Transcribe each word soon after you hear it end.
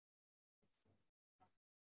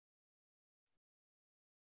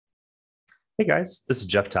Hey guys, this is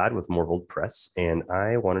Jeff Todd with Morvold Press, and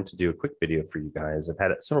I wanted to do a quick video for you guys. I've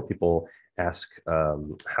had several people ask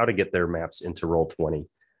how to get their maps into Roll20.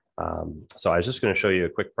 So I was just going to show you a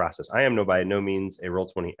quick process. I am by no means a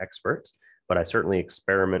Roll20 expert, but I certainly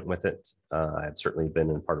experiment with it. I've certainly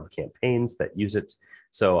been in part of campaigns that use it.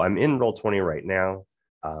 So I'm in Roll20 right now,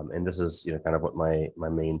 and this is kind of what my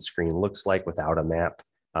main screen looks like without a map.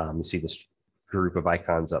 You see this group of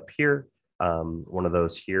icons up here. One of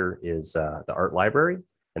those here is the art library,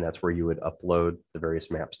 and that's where you would upload the various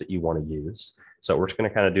maps that you want to use. So we're just going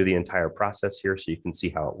to kind of do the entire process here so you can see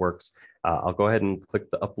how it works. I'll go ahead and click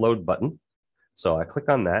the upload button. So I click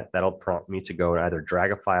on that. That'll prompt me to go and either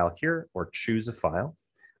drag a file here or choose a file.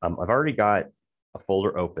 I've already got a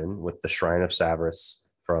folder open with the Shrine of Savras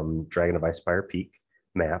from Dragon of Icespire Peak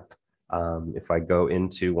map. If I go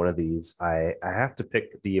into one of these, I have to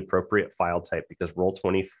pick the appropriate file type because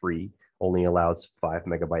Roll20 free only allows 5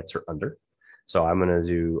 megabytes or under. So I'm going to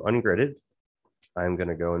do ungridded. I'm going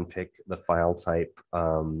to go and pick the file type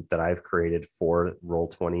that I've created for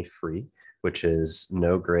Roll20 free, which is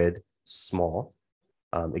no grid small.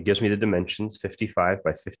 It gives me the dimensions 55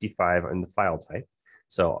 by 55 in the file type.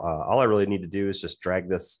 So all I really need to do is just drag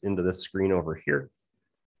this into this screen over here.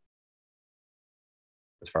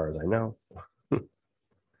 As far as I know.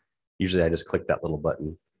 Usually I just click that little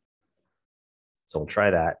button. So we'll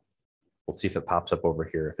try that. We'll see if it pops up over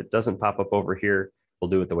here. If it doesn't pop up over here,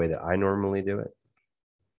 we'll do it the way that I normally do it,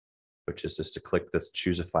 which is just to click this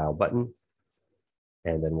choose a file button.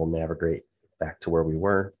 And then we'll navigate back to where we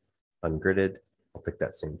were, ungridded. I'll pick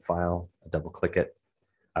that same file, I double click it.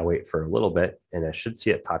 I wait for a little bit and I should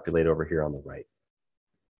see it populate over here on the right.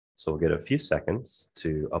 So we'll get a few seconds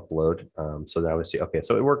to upload. So now we see, okay,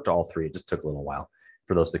 so it worked all three. It just took a little while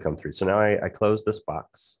for those to come through. So now I close this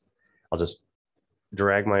box. I'll just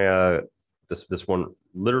drag my, this one,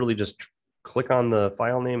 literally just click on the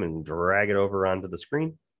file name and drag it over onto the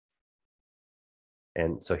screen.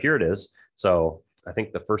 And so here it is. So I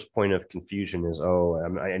think the first point of confusion is,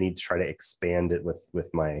 I need to try to expand it with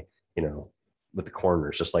my, with the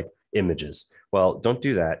corners, just like images. Well, don't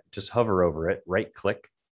do that. Just hover over it, right click,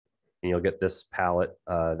 and you'll get this palette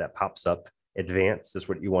that pops up. Advanced is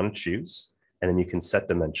what you want to choose, and then you can set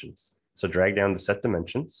dimensions. So drag down to set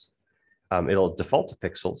dimensions. It'll default to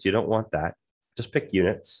pixels. You don't want that. Just pick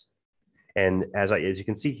units. And as you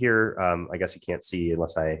can see here, I guess you can't see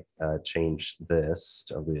unless I change this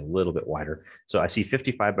to be a little bit wider. So I see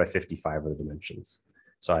 55 by 55 are the dimensions.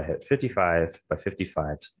 So I hit 55 by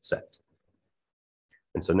 55 set.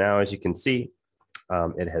 And so now, as you can see,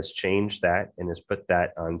 it has changed that and has put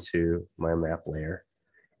that onto my map layer.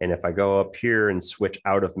 And if I go up here and switch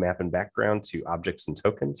out of map and background to objects and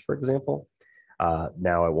tokens, for example,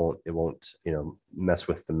 now it won't mess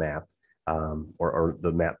with the map or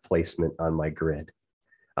the map placement on my grid.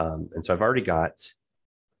 And so I've already got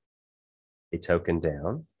a token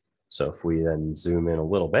down. So if we then zoom in a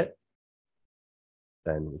little bit,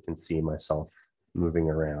 then we can see myself moving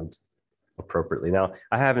around appropriately. Now,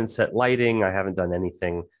 I haven't set lighting. I haven't done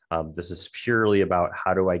anything. This is purely about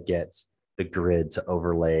how do I get the grid to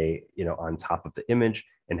overlay, on top of the image,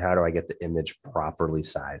 and how do I get the image properly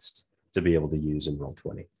sized to be able to use in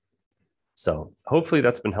Roll20. So hopefully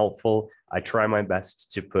that's been helpful. I try my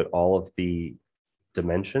best to put all of the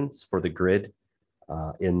dimensions for the grid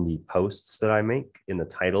in the posts that I make in the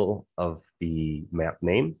title of the map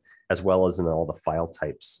name, as well as in all the file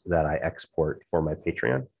types that I export for my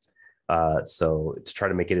Patreon. So to try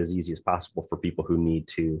to make it as easy as possible for people who need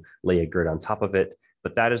to lay a grid on top of it.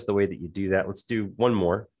 But that is the way that you do that. Let's do one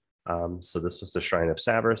more. So this was the Shrine of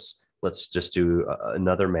Savras. Let's just do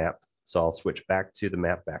another map. So I'll switch back to the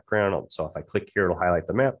map background. So if I click here, it'll highlight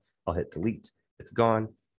the map. I'll hit delete. It's gone.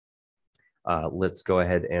 Let's go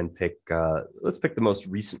ahead and pick, let's pick the most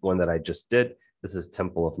recent one that I just did. This is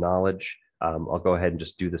Temple of Knowledge. I'll go ahead and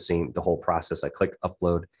just do the whole process. I click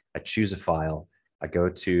upload, I choose a file. I go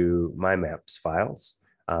to my maps files,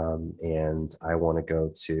 and I want to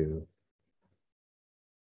go to,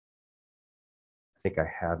 I think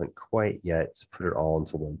I haven't quite yet put it all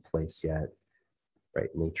into one place yet. Right,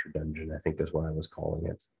 Nature Dungeon, I think is what I was calling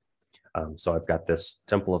it. So I've got this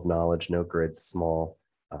Temple of Knowledge, no grid, small,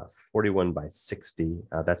 41 by 60.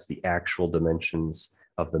 That's the actual dimensions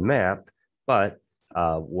of the map. But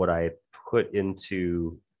what I put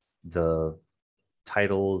into the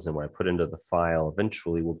titles and what I put into the file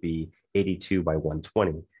eventually will be 82 by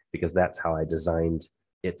 120, because that's how I designed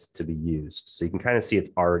it to be used. So you can kind of see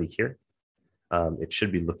it's already here. It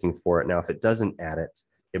should be looking for it. Now, if it doesn't add it,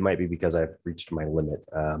 it might be because I've reached my limit,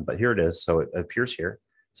 but here it is. So it appears here.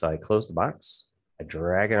 So I close the box, I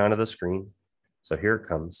drag it onto the screen. So here it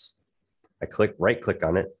comes. I right click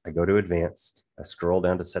on it. I go to advanced. I scroll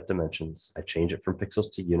down to set dimensions. I change it from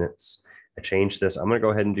pixels to units. I change this. I'm going to go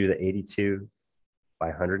ahead and do the 82 by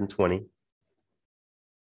 120.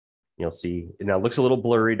 You'll see it now looks a little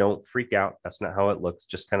blurry. Don't freak out. That's not how it looks.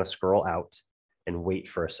 Just kind of scroll out and wait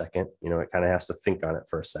for a second. It kind of has to think on it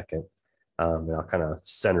for a second. And I'll kind of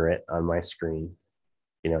center it on my screen.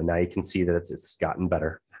 Now you can see that it's gotten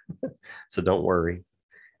better. So don't worry.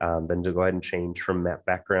 Then to go ahead and change from map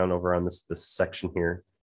background over on this section here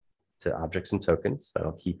to objects and tokens.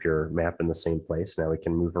 That'll keep your map in the same place. Now we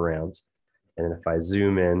can move around. And then if I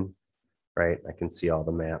zoom in, right, I can see all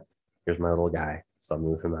the map. Here's my little guy. So I'll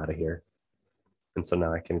move him out of here. And so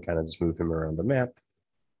now I can kind of just move him around the map.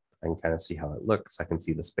 I can kind of see how it looks. I can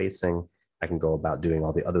see the spacing. I can go about doing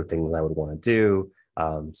all the other things I would want to do,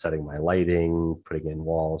 setting my lighting, putting in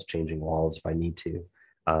walls, changing walls if I need to.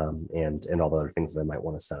 And all the other things that I might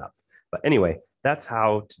want to set up. But anyway, that's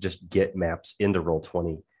how to just get maps into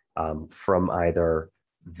Roll20 from either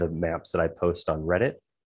the maps that I post on Reddit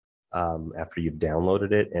after you've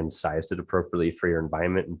downloaded it and sized it appropriately for your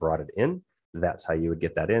environment and brought it in. That's how you would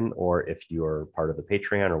get that in. Or if you're part of the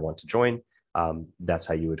Patreon or want to join, that's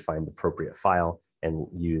how you would find the appropriate file and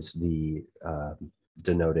use the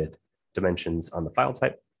denoted dimensions on the file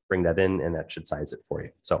type. Bring that in, and that should size it for you.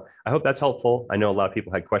 So I hope that's helpful. I know a lot of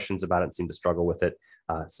people had questions about it and seem to struggle with it.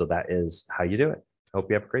 So that is how you do it. I hope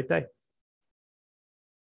you have a great day.